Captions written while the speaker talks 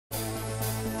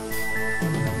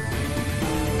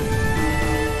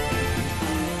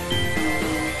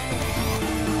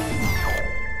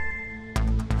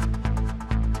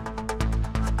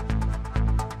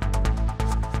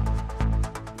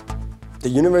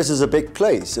universe is a big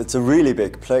place. It's a really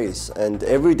big place, and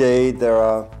every day there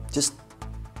are just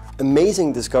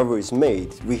amazing discoveries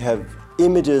made. We have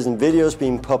images and videos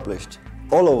being published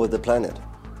all over the planet.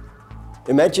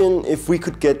 Imagine if we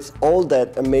could get all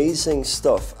that amazing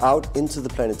stuff out into the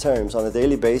planetariums on a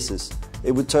daily basis.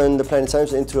 It would turn the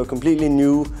planetariums into a completely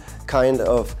new kind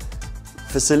of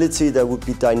facility that would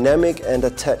be dynamic and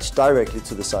attached directly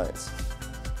to the science.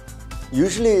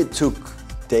 Usually it took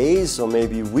days or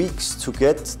maybe weeks to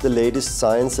get the latest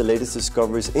science, the latest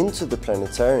discoveries into the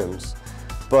planetariums.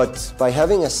 But by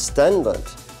having a standard,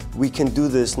 we can do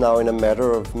this now in a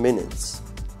matter of minutes.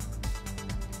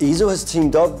 ESO has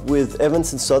teamed up with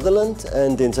Evans Sutherland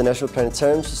and the International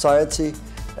Planetarium Society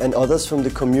and others from the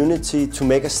community to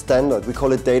make a standard. We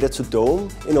call it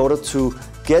Data2Dome, in order to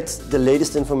get the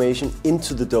latest information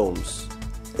into the domes.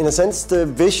 In a sense, the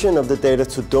vision of the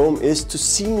Data2Dome is to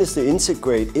seamlessly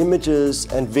integrate images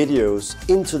and videos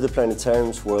into the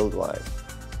planetariums worldwide.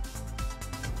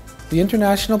 The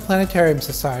International Planetarium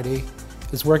Society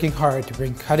is working hard to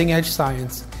bring cutting-edge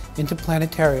science into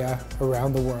planetaria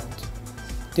around the world.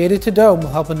 Data2Dome will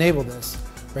help enable this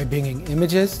by bringing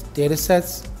images,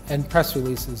 datasets, and press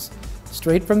releases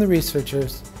straight from the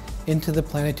researchers into the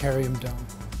planetarium dome.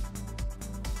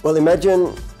 Well,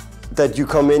 imagine that you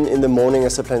come in the morning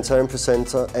as a planetarium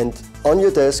presenter, and on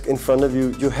your desk in front of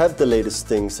you, you have the latest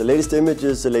things, the latest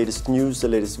images, the latest news, the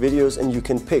latest videos, and you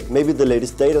can pick maybe the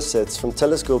latest data sets from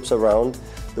telescopes around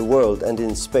the world and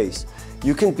in space.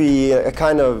 You can be a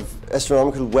kind of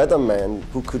astronomical weatherman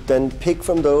who could then pick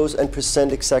from those and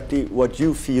present exactly what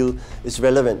you feel is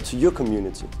relevant to your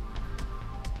community.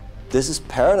 This is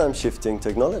paradigm-shifting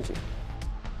technology.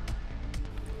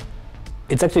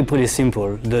 It's actually pretty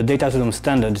simple. The Data2Dome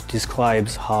standard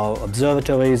describes how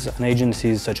observatories and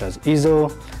agencies such as ESO,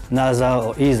 NASA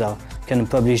or ESA can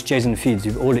publish JSON feeds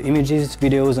with all the images,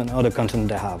 videos and other content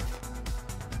they have.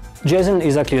 JSON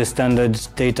is actually a standard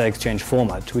data exchange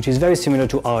format, which is very similar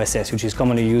to RSS, which is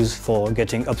commonly used for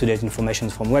getting up-to-date information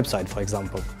from websites, for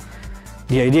example.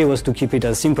 The idea was to keep it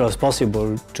as simple as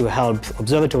possible to help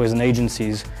observatories and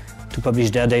agencies to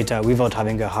publish their data without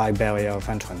having a high barrier of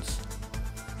entrance.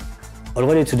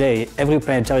 Already today, every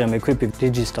planetarium equipped with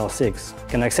Digistar 6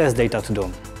 can access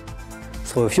Data2Dome.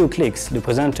 Through a few clicks, the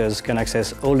presenters can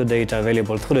access all the data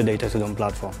available through the Data2Dome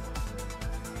platform.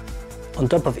 On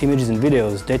top of images and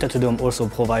videos, Data2Dome also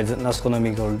provides an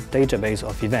astronomical database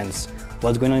of events.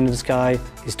 What's going on in the sky,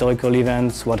 historical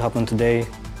events, what happened today.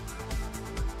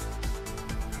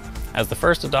 As the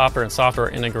first adopter and software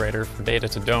integrator for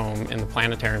Data2Dome in the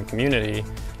planetarium community,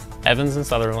 Evans and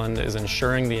Sutherland is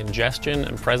ensuring the ingestion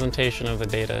and presentation of the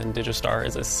data in Digistar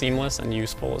is as seamless and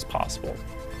useful as possible.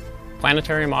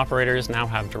 Planetarium operators now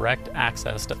have direct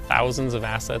access to thousands of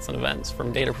assets and events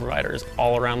from data providers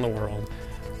all around the world,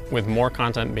 with more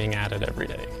content being added every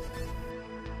day.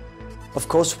 Of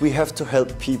course, we have to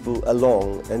help people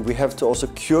along, and we have to also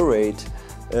curate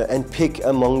and pick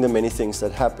among the many things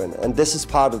that happen. And this is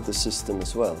part of the system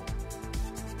as well.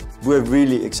 We're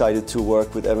really excited to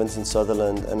work with Evans and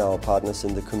Sutherland and our partners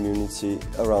in the community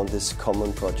around this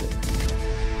common project.